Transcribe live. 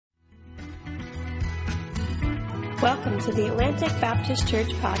Welcome to the Atlantic Baptist Church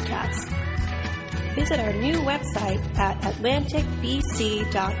podcast. Visit our new website at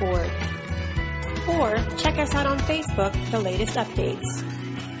atlanticbc.org or check us out on Facebook for the latest updates.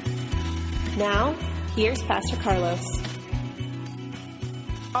 Now, here's Pastor Carlos.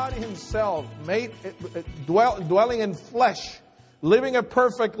 God himself dwelling in flesh, living a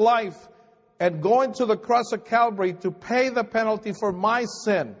perfect life, and going to the cross of Calvary to pay the penalty for my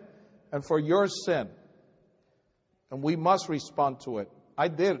sin and for your sin. And we must respond to it. I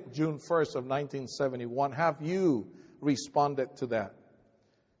did June 1st of 1971. Have you responded to that?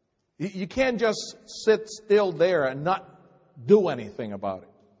 You can't just sit still there and not do anything about it.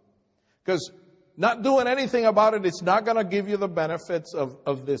 Because not doing anything about it is not going to give you the benefits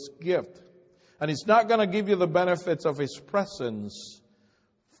of this gift. And it's not going to give you the benefits of His presence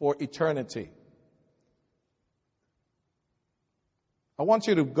for eternity. I want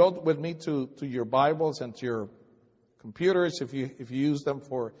you to go with me to your Bibles and to your computers, if you use them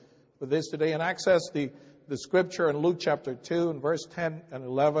for this today, and access the scripture in Luke chapter 2 and verse 10 and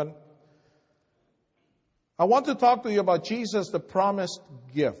 11. I want to talk to you about Jesus, the promised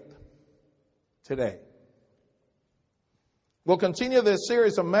gift, today. We'll continue this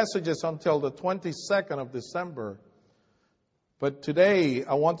series of messages until the 22nd of December. But today,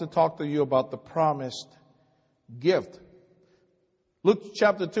 I want to talk to you about the promised gift. Luke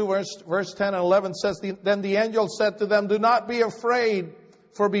chapter 2, verse 10 and 11 says, Then the angel said to them, Do not be afraid,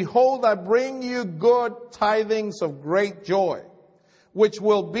 for behold, I bring you good tidings of great joy, which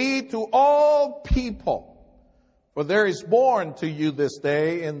will be to all people. For there is born to you this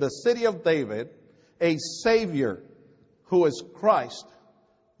day in the city of David a Savior, who is Christ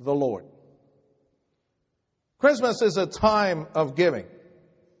the Lord. Christmas is a time of giving.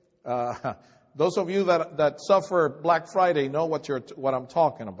 Those of you that suffer Black Friday know what I'm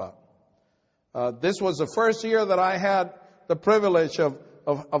talking about. This was the first year that I had the privilege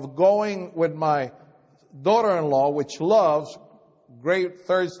of going with my daughter-in-law, which loves Great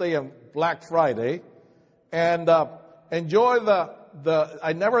Thursday and Black Friday, and enjoy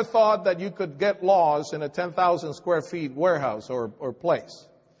I never thought that you could get lost in a 10,000 square feet warehouse or place.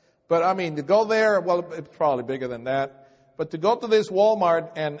 But I mean, to go there, well, it's probably bigger than that. But to go to this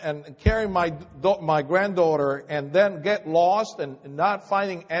Walmart and carry my granddaughter and then get lost and not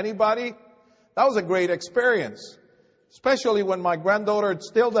finding anybody, that was a great experience. Especially when my granddaughter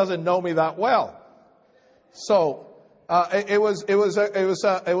still doesn't know me that well. So it was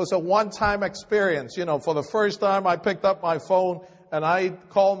a one-time experience. You know, for the first time I picked up my phone and I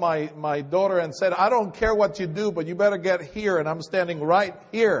called my daughter and said, I don't care what you do, but you better get here. And I'm standing right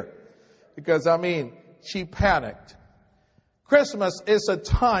here. Because, I mean, she panicked. Christmas is a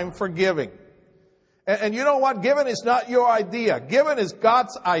time for giving. And you know what? Giving is not your idea. Giving is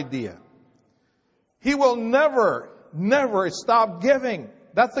God's idea. He will never stop giving.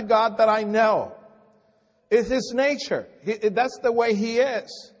 That's the God that I know. It's His nature. That's the way He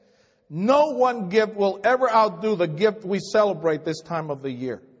is. No one gift will ever outdo the gift we celebrate this time of the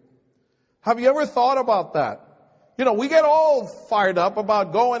year. Have you ever thought about that? You know, we get all fired up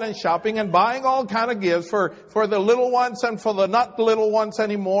about going and shopping and buying all kind of gifts for the little ones and for the not little ones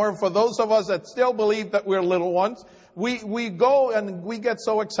anymore. For those of us that still believe that we're little ones, we go and we get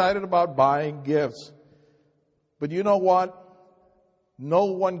so excited about buying gifts. But you know what? No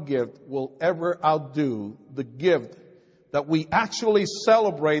one gift will ever outdo the gift that we actually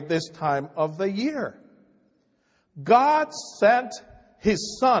celebrate this time of the year. God sent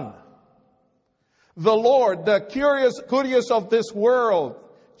His Son, the Lord, the curious of this world.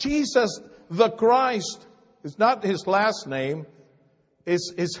 Jesus the Christ is not His last name,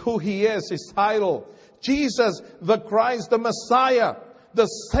 is who He is, His title. Jesus the Christ, the Messiah, the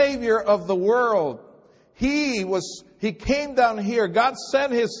Savior of the world. He came down here. God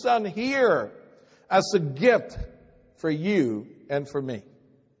sent His Son here as a gift for you and for me.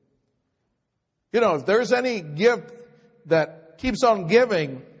 You know, if there's any gift that keeps on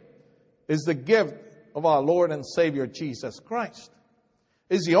giving, is the gift of our Lord and Savior Jesus Christ.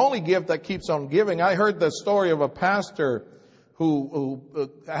 It's the only gift that keeps on giving. I heard the story of a pastor who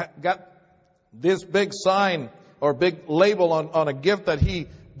got this big sign or big label on a gift that he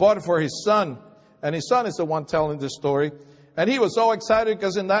bought for his son. And his son is the one telling this story. And he was so excited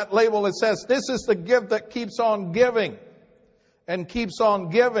because in that label it says, this is the gift that keeps on giving and keeps on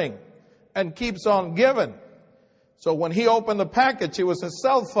giving and keeps on giving. So when he opened the package, it was a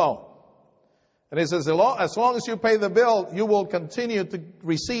cell phone. And he says, as long as you pay the bill, you will continue to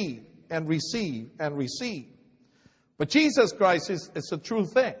receive and receive and receive. But Jesus Christ is a true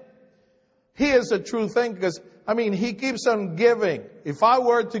thing. He is a true thing because He keeps on giving. If I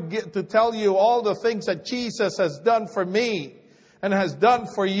were to tell you all the things that Jesus has done for me and has done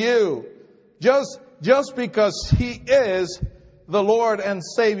for you, just because He is the Lord and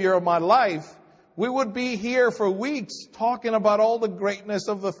Savior of my life, we would be here for weeks talking about all the greatness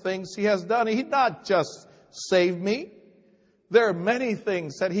of the things He has done. He not just saved me. There are many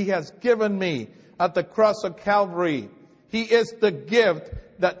things that He has given me at the cross of Calvary. He is the gift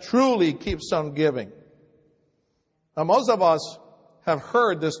that truly keeps on giving. Now, most of us have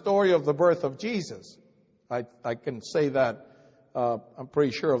heard the story of the birth of Jesus. I can say that. I'm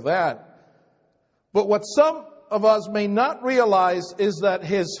pretty sure of that. But what some of us may not realize is that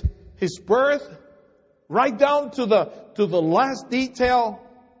His birth, right down to the last detail,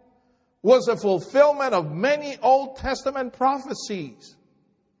 was a fulfillment of many Old Testament prophecies.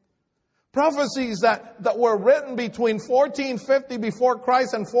 Prophecies that were written between 1450 before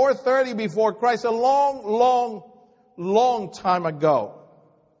Christ and 430 before Christ, a long time ago.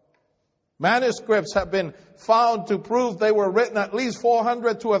 Manuscripts have been found to prove they were written at least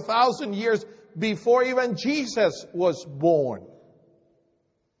 400 to 1,000 years before even Jesus was born.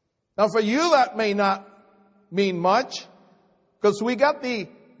 Now for you that may not mean much, because we got the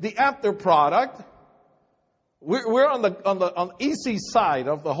after product. We're on the easy side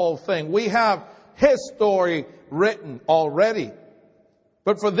of the whole thing. We have His story written already.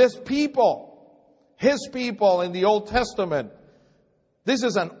 But for this people, His people in the Old Testament, this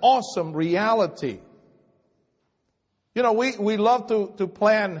is an awesome reality. We love to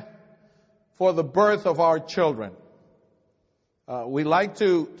plan for the birth of our children. We like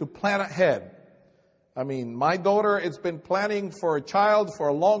to plan ahead. My daughter has been planning for a child for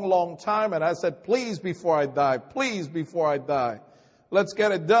a long time, and I said, please before I die, let's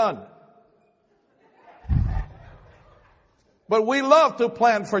get it done. But we love to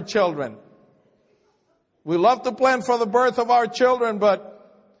plan for children. We love to plan for the birth of our children, but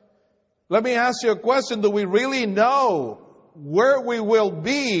let me ask you a question. Do we really know where we will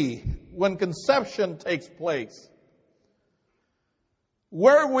be when conception takes place?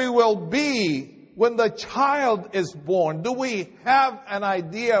 Where we will be when the child is born? Do we have an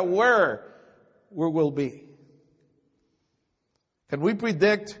idea where we will be? Can we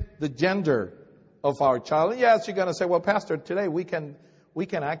predict the gender of our child? Yes, you're going to say, well, Pastor, today we can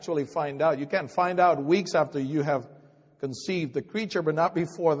actually find out. You can find out weeks after you have conceived the creature, but not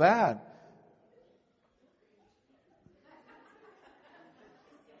before that.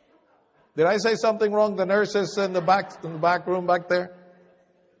 Did I say something wrong? The nurses in the back room back there?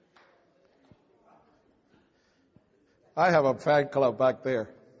 I have a fan club back there.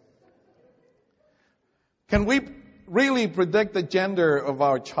 Can we really predict the gender of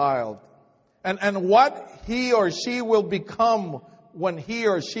our child? And what he or she will become when he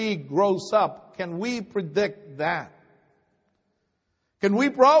or she grows up? Can we predict that? Can we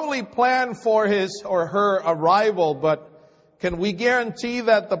probably plan for his or her arrival, but can we guarantee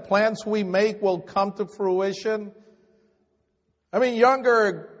that the plans we make will come to fruition?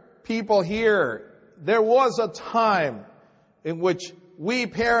 Younger people here, there was a time in which we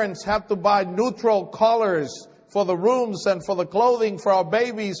parents had to buy neutral colors for the rooms and for the clothing for our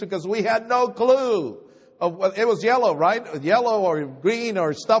babies because we had no clue of what it was. Yellow, right? Yellow or green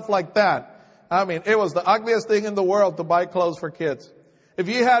or stuff like that. It was the ugliest thing in the world to buy clothes for kids. If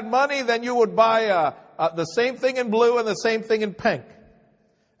you had money, then you would buy the same thing in blue and the same thing in pink,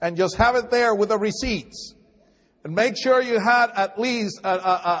 and just have it there with the receipts. And make sure you had at least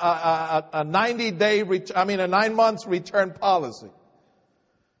a 9 months return policy.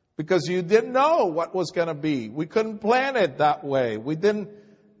 Because you didn't know what was going to be. We couldn't plan it that way. We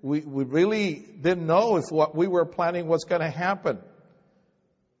really didn't know if what we were planning was going to happen.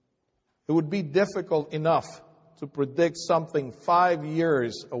 It would be difficult enough to predict something 5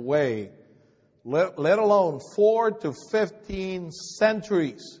 years away, let alone 4 to 15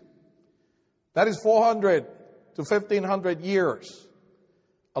 centuries. That is 400 to 1,500 years.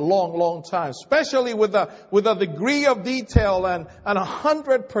 A long time. Especially with a degree of detail and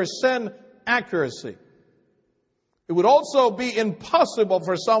 100% accuracy. It would also be impossible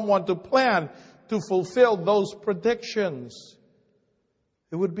for someone to plan to fulfill those predictions.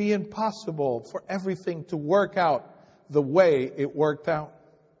 It would be impossible for everything to work out the way it worked out.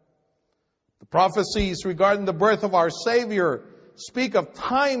 The prophecies regarding the birth of our Savior speak of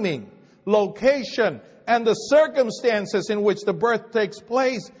timing, location, and the circumstances in which the birth takes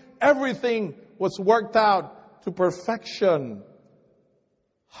place. Everything was worked out to perfection.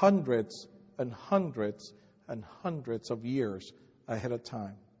 Hundreds and hundreds and hundreds of years ahead of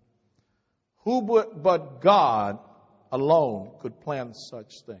time. Who but God alone could plan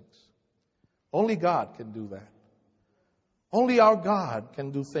such things? Only God can do that. Only our God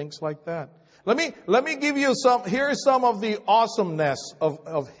can do things like that. Let me give you here's some of the awesomeness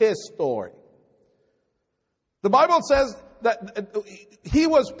of His story. The Bible says that He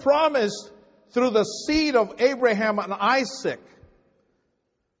was promised through the seed of Abraham and Isaac.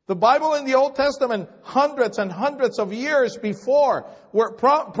 The Bible in the Old Testament, hundreds and hundreds of years before, were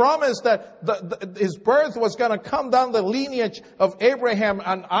promised that His birth was going to come down the lineage of Abraham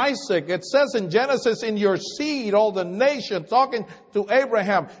and Isaac. It says in Genesis, in your seed all the nations, talking to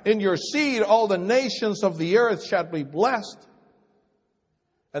Abraham, in your seed all the nations of the earth shall be blessed.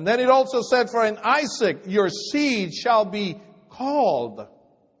 And then it also said, for in Isaac your seed shall be called.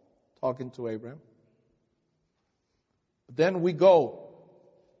 Talking to Abraham. Then we go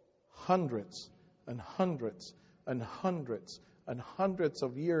hundreds and hundreds and hundreds and hundreds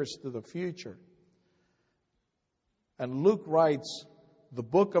of years to the future. And Luke writes the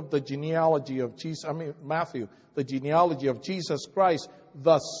book of the genealogy of Matthew, the genealogy of Jesus Christ,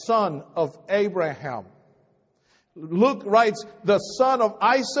 the son of Abraham. Luke writes the son of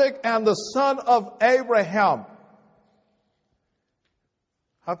Isaac and the son of Abraham.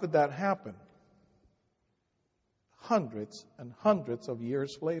 How could that happen? Hundreds and hundreds of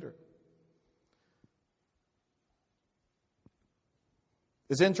years later.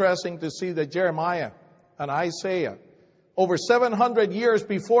 It's interesting to see that Jeremiah and Isaiah, over 700 years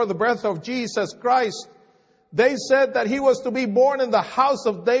before the birth of Jesus Christ, they said that He was to be born in the house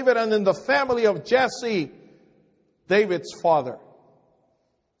of David and in the family of Jesse, David's father.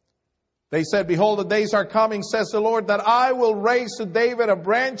 They said, behold, the days are coming, says the Lord, that I will raise to David a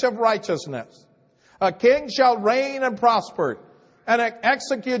branch of righteousness. A king shall reign and prosper, and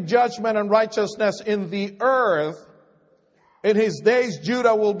execute judgment and righteousness in the earth. In His days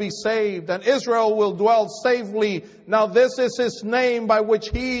Judah will be saved, and Israel will dwell safely. Now this is His name by which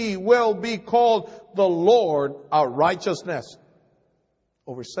He will be called, the Lord our righteousness.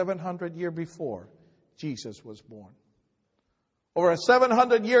 Over 700 years before Jesus was born. Over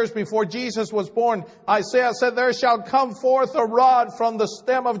 700 years before Jesus was born, Isaiah said, there shall come forth a rod from the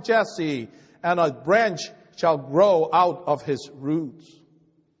stem of Jesse, and a branch shall grow out of his roots.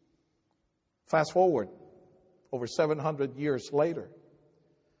 Fast forward, over 700 years later.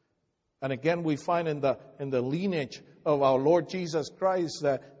 And again we find in the lineage of our Lord Jesus Christ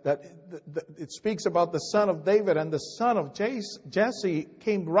that it speaks about the son of David, and the son of Jesse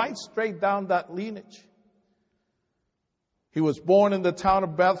came right straight down that lineage. He was born in the town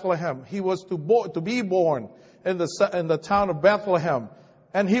of Bethlehem. He was to be born in the town of Bethlehem.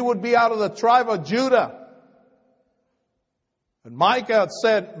 And He would be out of the tribe of Judah. And Micah had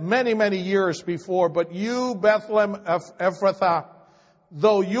said many, many years before, but you, Bethlehem Ephrathah,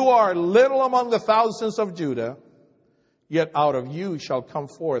 though you are little among the thousands of Judah, yet out of you shall come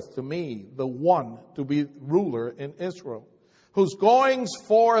forth to me the one to be ruler in Israel, whose goings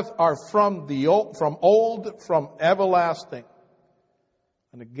forth are from everlasting.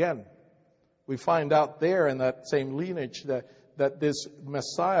 And again, we find out there in that same lineage that this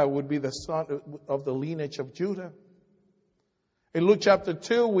Messiah would be the son of the lineage of Judah. In Luke chapter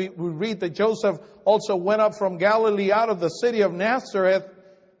 2, we read that Joseph also went up from Galilee out of the city of Nazareth.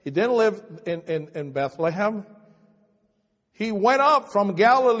 He didn't live in Bethlehem. He went up from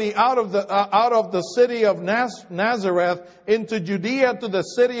Galilee out of the city of Nazareth into Judea to the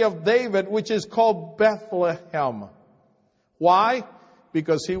city of David, which is called Bethlehem. Why?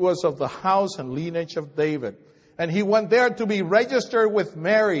 Because he was of the house and lineage of David. And he went there to be registered with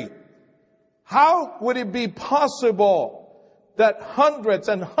Mary. How would it be possible that hundreds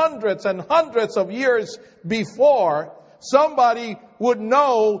and hundreds and hundreds of years before somebody would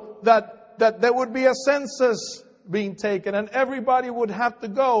know that there would be a census being taken and everybody would have to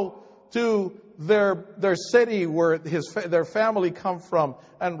go to their city where their family come from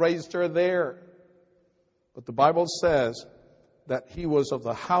and register there? But the Bible says that he was of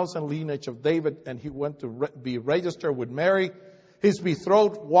the house and lineage of David, and he went to be registered with Mary, his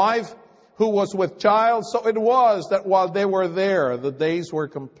betrothed wife, who was with child. So it was that while they were there, the days were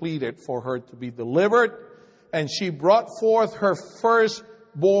completed for her to be delivered, and she brought forth her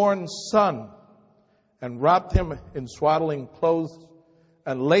firstborn son, and wrapped him in swaddling clothes,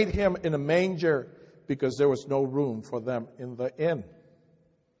 and laid him in a manger, because there was no room for them in the inn.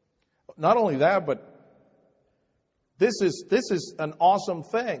 Not only that, but this is an awesome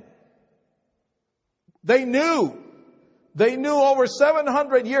thing. They knew over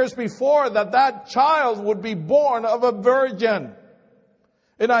 700 years before that child would be born of a virgin.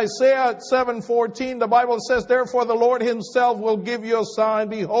 In Isaiah 7:14, the Bible says, therefore the Lord Himself will give you a sign.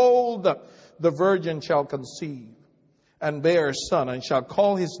 Behold, the virgin shall conceive and bear a son, and shall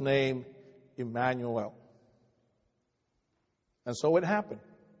call his name Emmanuel. And so it happened.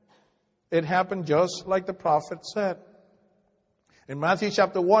 It happened just like the prophet said. In Matthew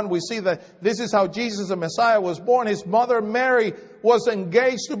chapter 1, we see that this is how Jesus the Messiah was born. His mother Mary was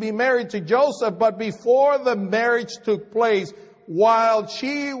engaged to be married to Joseph, but before the marriage took place, while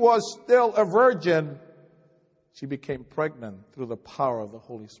she was still a virgin, she became pregnant through the power of the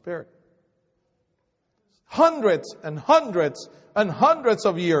Holy Spirit. Hundreds and hundreds and hundreds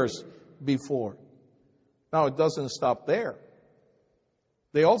of years before. Now it doesn't stop there.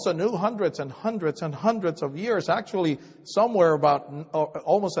 They also knew hundreds and hundreds and hundreds of years, actually somewhere about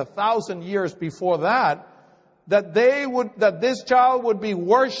almost 1,000 years before that, that this child would be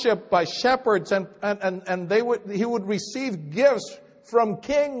worshipped by shepherds and he would receive gifts from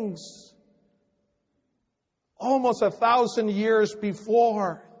kings. Almost 1,000 years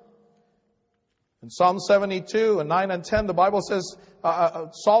before. In Psalm 72 and 9 and 10, the Bible says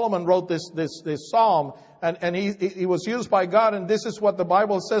Solomon wrote this psalm, and he was used by God, and this is what the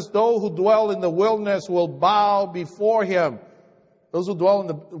Bible says: those who dwell in the wilderness will bow before him. Those who dwell in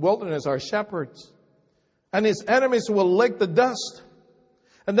the wilderness are shepherds. And his enemies will lick the dust.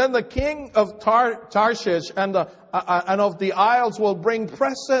 And then the king of Tarshish and of the isles will bring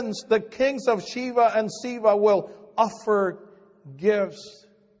presents. The kings of Sheba and Seba will offer gifts.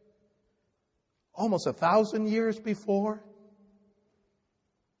 Almost 1,000 years before.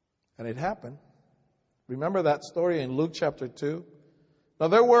 And it happened. Remember that story in Luke chapter 2? Now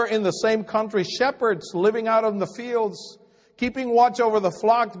there were in the same country shepherds living out in the fields, keeping watch over the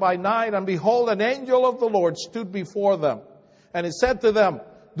flock by night. And behold, an angel of the Lord stood before them. And he said to them,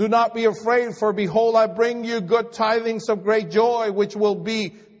 do not be afraid, for behold, I bring you good tidings of great joy, which will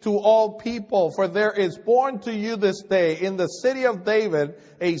be to all people. For there is born to you this day in the city of David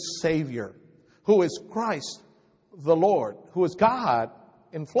a Savior, who is Christ the Lord, who is God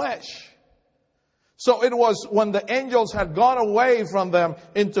in flesh. So it was when the angels had gone away from them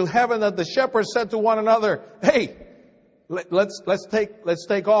into heaven that the shepherds said to one another, hey, let's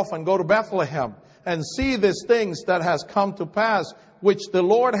take off and go to Bethlehem and see these things that has come to pass, which the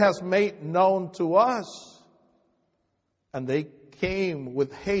Lord has made known to us. And they came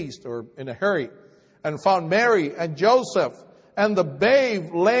with haste, or in a hurry, and found Mary and Joseph and the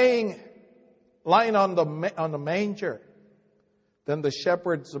babe lying on the manger. Then the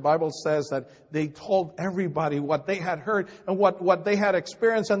shepherds, the Bible says that they told everybody what they had heard and what they had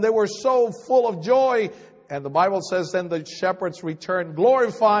experienced, and they were so full of joy. And the Bible says then the shepherds returned,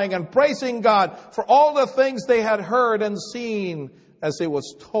 glorifying and praising God for all the things they had heard and seen as it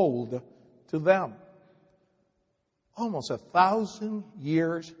was told to them. Almost 1,000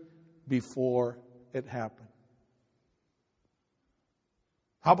 years before it happened.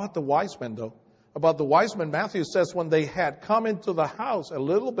 How about the wise men, though? About the wise men, Matthew says when they had come into the house a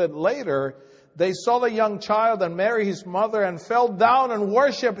little bit later, they saw the young child and Mary his mother and fell down and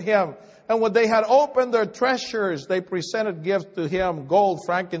worshipped him. And when they had opened their treasures, they presented gifts to him, gold,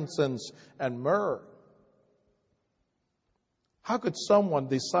 frankincense, and myrrh. How could someone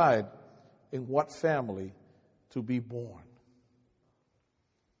decide in what family to be born?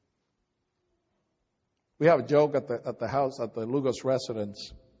 We have a joke at the house, at the Lugos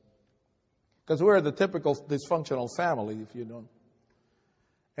residence, because we're the typical dysfunctional family, if you know.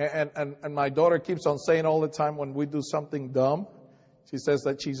 And my daughter keeps on saying all the time when we do something dumb, she says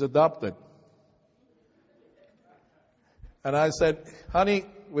that she's adopted. And I said, honey,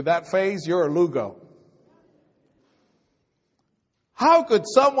 with that face, you're a Lugo. How could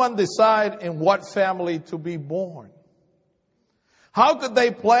someone decide in what family to be born? How could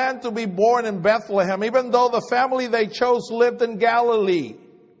they plan to be born in Bethlehem, even though the family they chose lived in Galilee?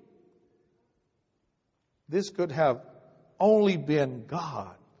 This could have only been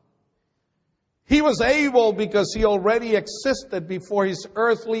God. He was able because he already existed before his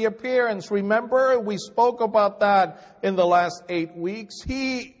earthly appearance. Remember, we spoke about that in the last 8 weeks.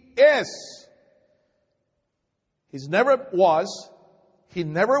 He is. He never was. He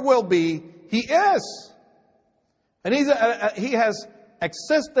never will be. He is. And he has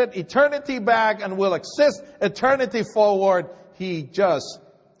existed eternity back and will exist eternity forward. He just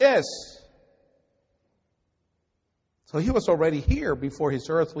is. So he was already here before his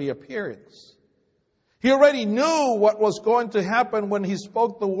earthly appearance. He already knew what was going to happen when he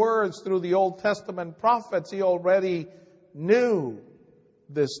spoke the words through the Old Testament prophets. He already knew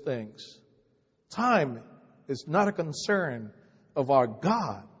these things. Time is not a concern of our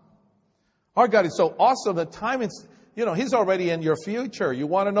God. Our God is so awesome that time is, he's already in your future. You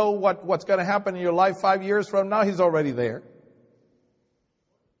want to know what's going to happen in your life 5 years from now? He's already there.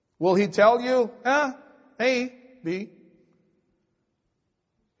 Will he tell you, A, B?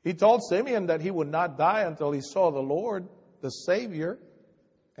 He told Simeon that he would not die until he saw the Lord, the Savior,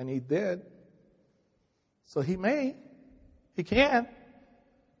 and he did. So he can.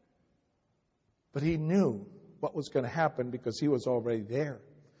 But he knew what was going to happen because he was already there.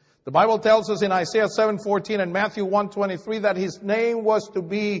 The Bible tells us in Isaiah 7:14 and Matthew 1:23 that his name was to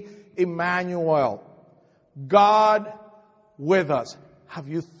be Emmanuel, God with us. Have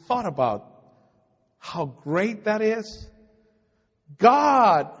you thought about how great that is?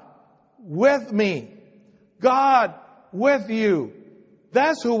 God with me. God with you.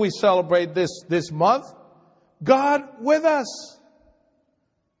 That's who we celebrate this month. God with us.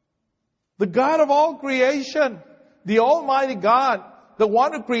 The God of all creation. The Almighty God. The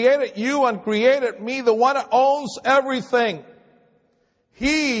one who created you and created me. The one who owns everything.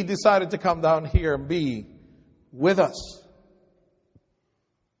 He decided to come down here and be with us.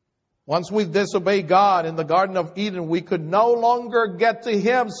 Once we disobeyed God in the Garden of Eden, we could no longer get to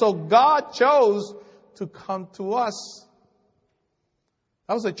Him. So God chose to come to us.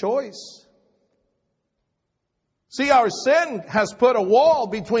 That was a choice. See, our sin has put a wall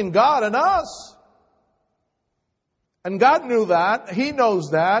between God and us. And God knew that. He knows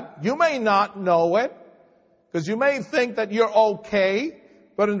that. You may not know it, because you may think that you're okay.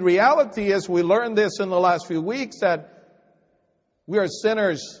 But in reality, as we learned this in the last few weeks, that we are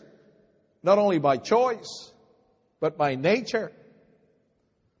sinners not only by choice, but by nature.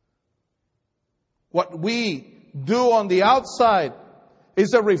 What we do on the outside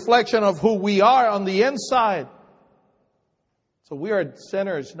is a reflection of who we are on the inside. So we are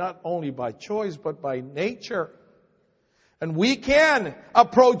sinners not only by choice, but by nature. And we can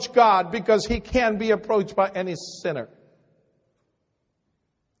approach God because He can be approached by any sinner.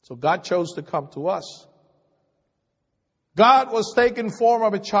 So God chose to come to us. God was taking form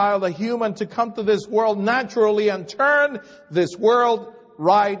of a child, a human, to come to this world naturally and turn this world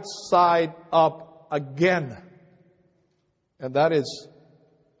right side up again. And that is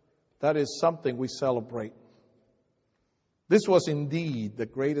something we celebrate. This was indeed the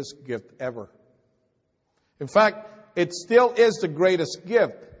greatest gift ever. In fact, it still is the greatest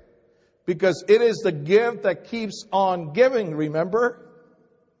gift because it is the gift that keeps on giving, remember?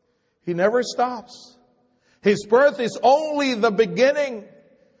 He never stops. His birth is only the beginning.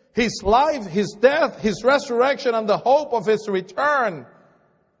 His life, His death, His resurrection, and the hope of His return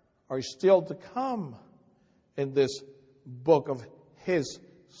are still to come in this book of His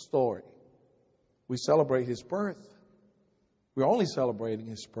story. We celebrate His birth. We're only celebrating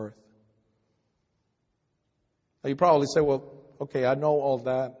His birth. Now you probably say, well, okay, I know all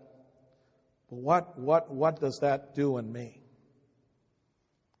that. But what does that do in me?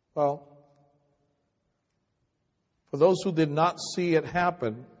 Well, for those who did not see it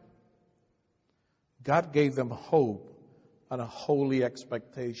happen, God gave them hope and a holy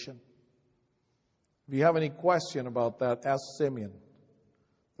expectation. If you have any question about that, ask Simeon,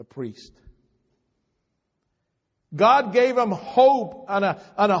 the priest. God gave him hope and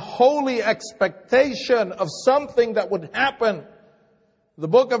a holy expectation of something that would happen. The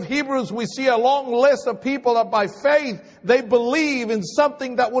book of Hebrews, we see a long list of people that by faith, they believe in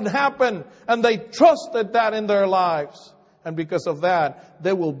something that would happen and they trusted that in their lives. And because of that,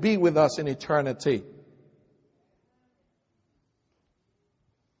 they will be with us in eternity.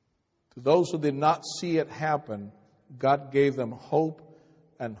 To those who did not see it happen, God gave them hope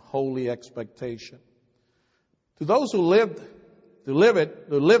and holy expectation. To those who lived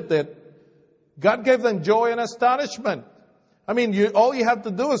it, God gave them joy and astonishment. I mean, all you have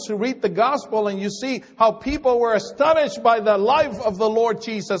to do is to read the gospel and you see how people were astonished by the life of the Lord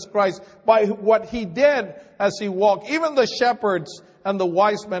Jesus Christ, by what He did as He walked. Even the shepherds and the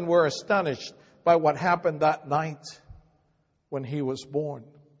wise men were astonished by what happened that night when He was born.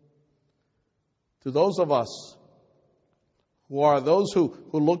 To those of us who are those who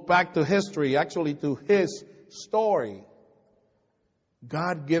look back to history, actually to His story,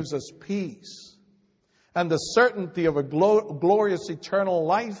 God gives us peace and the certainty of a glorious eternal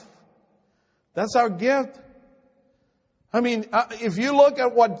life. That's our gift. I mean, if you look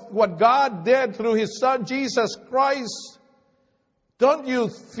at what God did through His Son, Jesus Christ, don't you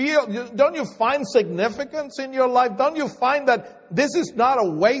find significance in your life? Don't you find that this is not a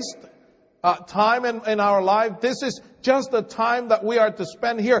waste time in our life? This is just the time that we are to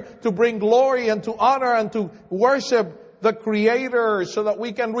spend here to bring glory and to honor and to worship the Creator so that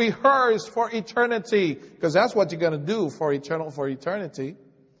we can rehearse for eternity. Because that's what you're going to do for eternity.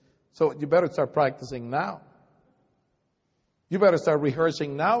 So you better start practicing now. You better start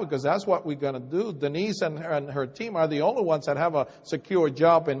rehearsing now because that's what we're going to do. Denise and her team are the only ones that have a secure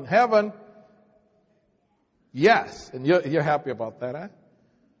job in heaven. Yes, and you're happy about that, huh?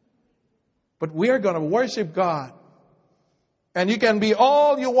 But we are going to worship God. And you can be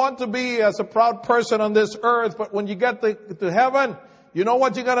all you want to be as a proud person on this earth, but when you get to heaven, you know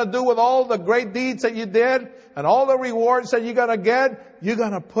what you're going to do with all the great deeds that you did and all the rewards that you're going to get? You're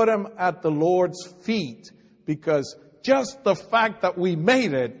going to put them at the Lord's feet, because just the fact that we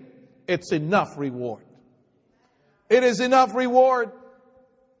made it, it's enough reward. It is enough reward.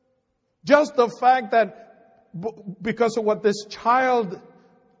 Just the fact that because of what this child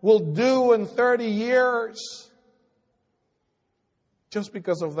will do in 30 years, just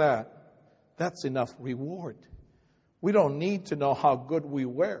because of that, that's enough reward. We don't need to know how good we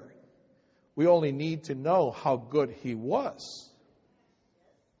were. We only need to know how good He was.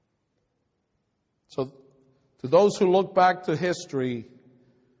 So, to those who look back to history,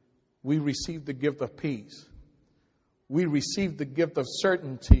 we receive the gift of peace. We receive the gift of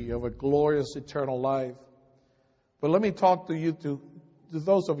certainty of a glorious eternal life. But let me talk to you, to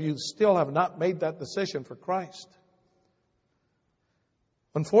those of you who still have not made that decision for Christ.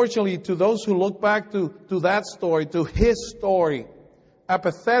 Unfortunately, to those who look back to that story, to His story,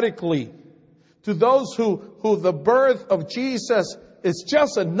 apathetically, to those who the birth of Jesus is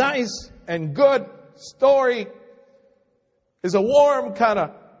just a nice and good story, is a warm kind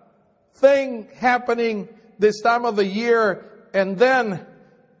of thing happening this time of the year, and then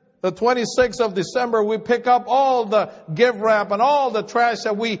the 26th of December, we pick up all the gift wrap and all the trash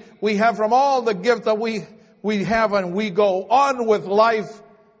that we have from all the gifts that we have, and we go on with life.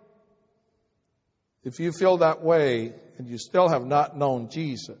 If you feel that way and you still have not known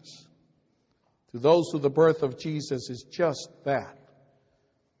Jesus, to those who the birth of Jesus is just that,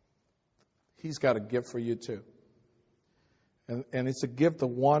 He's got a gift for you too. And it's a gift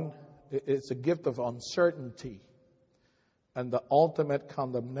it's a gift of uncertainty and the ultimate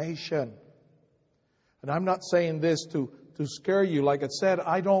condemnation. And I'm not saying this to scare you. Like I said,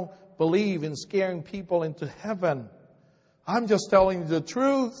 I don't believe in scaring people into heaven. I'm just telling you the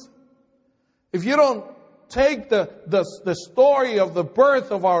truth. If you don't take the story of the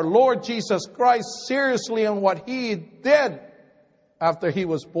birth of our Lord Jesus Christ seriously and what He did after He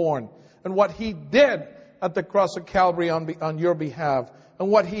was born, and what He did at the cross of Calvary on your behalf, and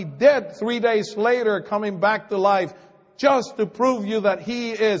what He did 3 days later coming back to life, just to prove you that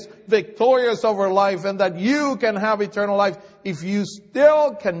He is victorious over life and that you can have eternal life. If you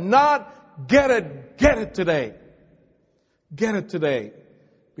still cannot get it today. Get it today.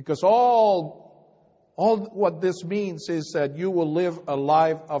 Because all what this means is that you will live a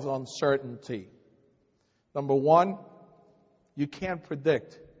life of uncertainty. Number one, you can't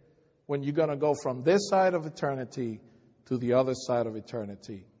predict when you're going to go from this side of eternity to the other side of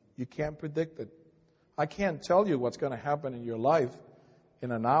eternity. You can't predict it. I can't tell you what's going to happen in your life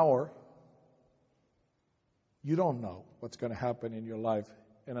in an hour. You don't know what's going to happen in your life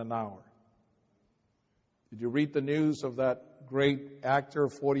in an hour. Did you read the news of that great actor,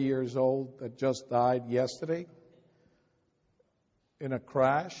 40 years old, that just died yesterday in a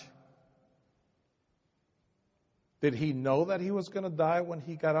crash? Did he know that he was going to die when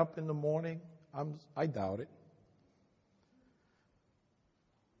he got up in the morning? I doubt it.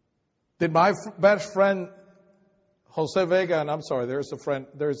 Did my best friend, Jose Vega, and I'm sorry,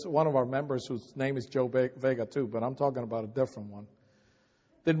 there's one of our members whose name is Joe Vega too, but I'm talking about a different one.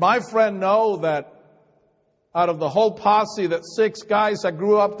 Did my friend know that out of the whole posse, that 6 guys that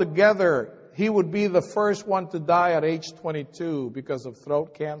grew up together, he would be the first one to die at age 22 because of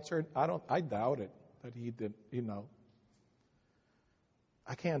throat cancer? I doubt it that he did,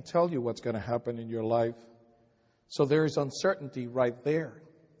 I can't tell you what's going to happen in your life. So there is uncertainty right there.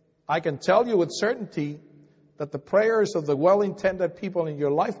 I can tell you with certainty that the prayers of the well-intended people in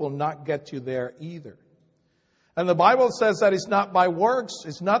your life will not get you there either. And the Bible says that it's not by works,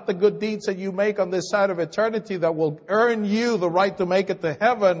 it's not the good deeds that you make on this side of eternity that will earn you the right to make it to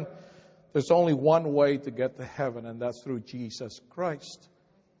heaven. There's only one way to get to heaven, and that's through Jesus Christ.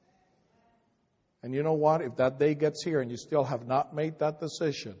 And you know what? If that day gets here and you still have not made that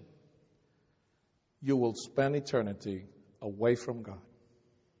decision, you will spend eternity away from God.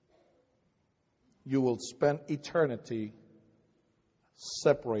 You will spend eternity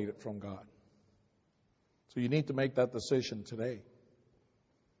separated from God. So you need to make that decision today.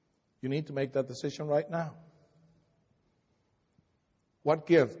 You need to make that decision right now. What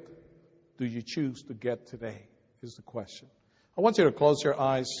gift do you choose to get today is the question. I want you to close your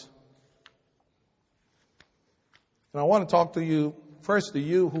eyes. And I want to talk to you, first to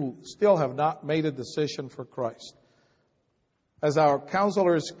you who still have not made a decision for Christ. As our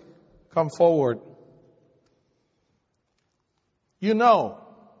counselors come forward, you know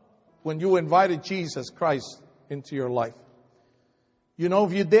when you invited Jesus Christ into your life. You know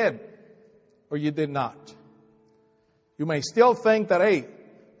if you did. or you did not. You may still think that, hey,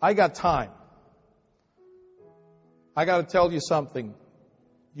 I got time. I got to tell you something.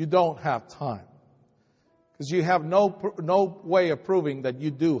 You don't have time. Because you have no way of proving that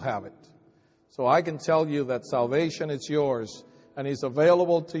you do have it. So I can tell you that salvation is yours and is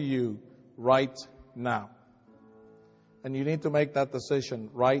available to you right now. And you need to make that decision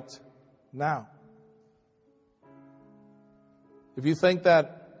right now. If you think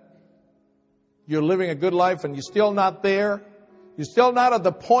that you're living a good life and you're still not there, you're still not at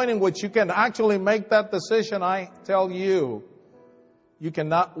the point in which you can actually make that decision, I tell you, you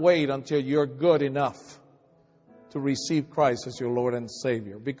cannot wait until you're good enough to receive Christ as your Lord and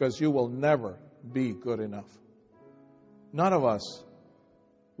Savior, because you will never be good enough. None of us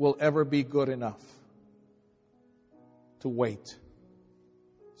will ever be good enough to wait.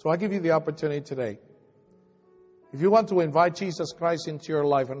 So I give you the opportunity today. If you want to invite Jesus Christ into your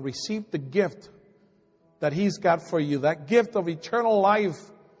life and receive the gift that He's got for you, that gift of eternal life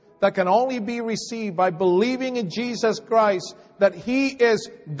that can only be received by believing in Jesus Christ, that He is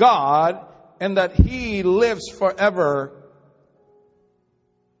God and that He lives forever,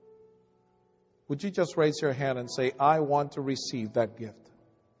 would you just raise your hand and say, I want to receive that gift?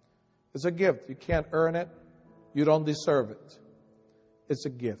 It's a gift. You can't earn it. You don't deserve it. It's a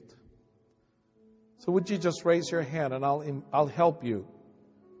gift. So would you just raise your hand and I'll help you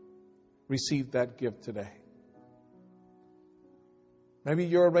receive that gift today. Maybe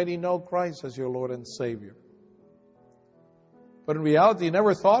you already know Christ as your Lord and Savior. But in reality, you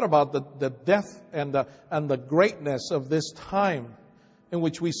never thought about the depth and the greatness of this time in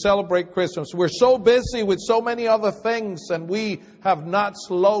which we celebrate Christmas. We're so busy with so many other things, and we have not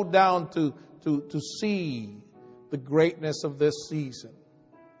slowed down to see the greatness of this season.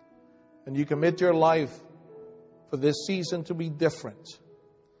 And you commit your life for this season to be different.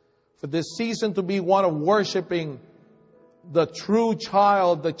 For this season to be one of worshiping the true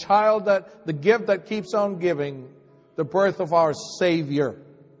child, the gift that keeps on giving, the birth of our Savior.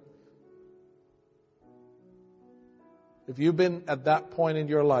 If you've been at that point in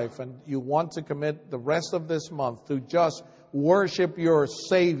your life and you want to commit the rest of this month to just worship your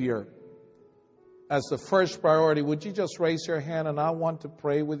Savior as the first priority, would you just raise your hand and I want to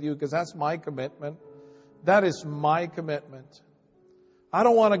pray with you, because that's my commitment. That is my commitment. I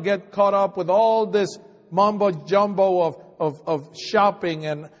don't want to get caught up with all this mumbo jumbo of shopping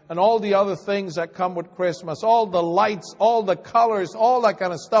and all the other things that come with Christmas, all the lights, all the colors, all that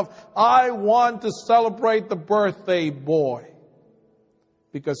kind of stuff. I want to celebrate the birthday boy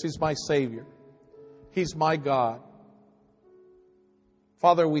because He's my Savior. He's my God.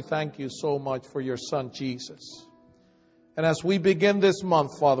 Father, we thank You so much for Your Son, Jesus. And as we begin this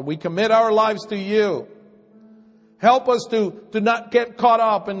month, Father, we commit our lives to You. Help us to not get caught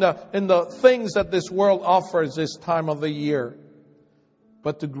up in the things that this world offers this time of the year,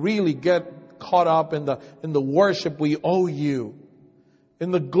 but to really get caught up in the worship we owe You,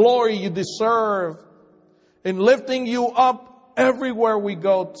 in the glory You deserve, in lifting You up everywhere we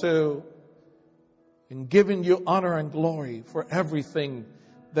go to, in giving You honor and glory for everything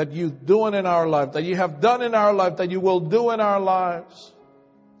that You're doing in our life, that You have done in our life, that You will do in our lives.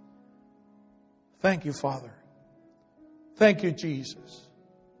 Thank You, Father. Thank You, Jesus.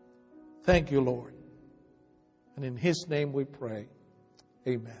 Thank You, Lord. And in His name we pray.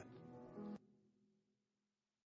 Amen.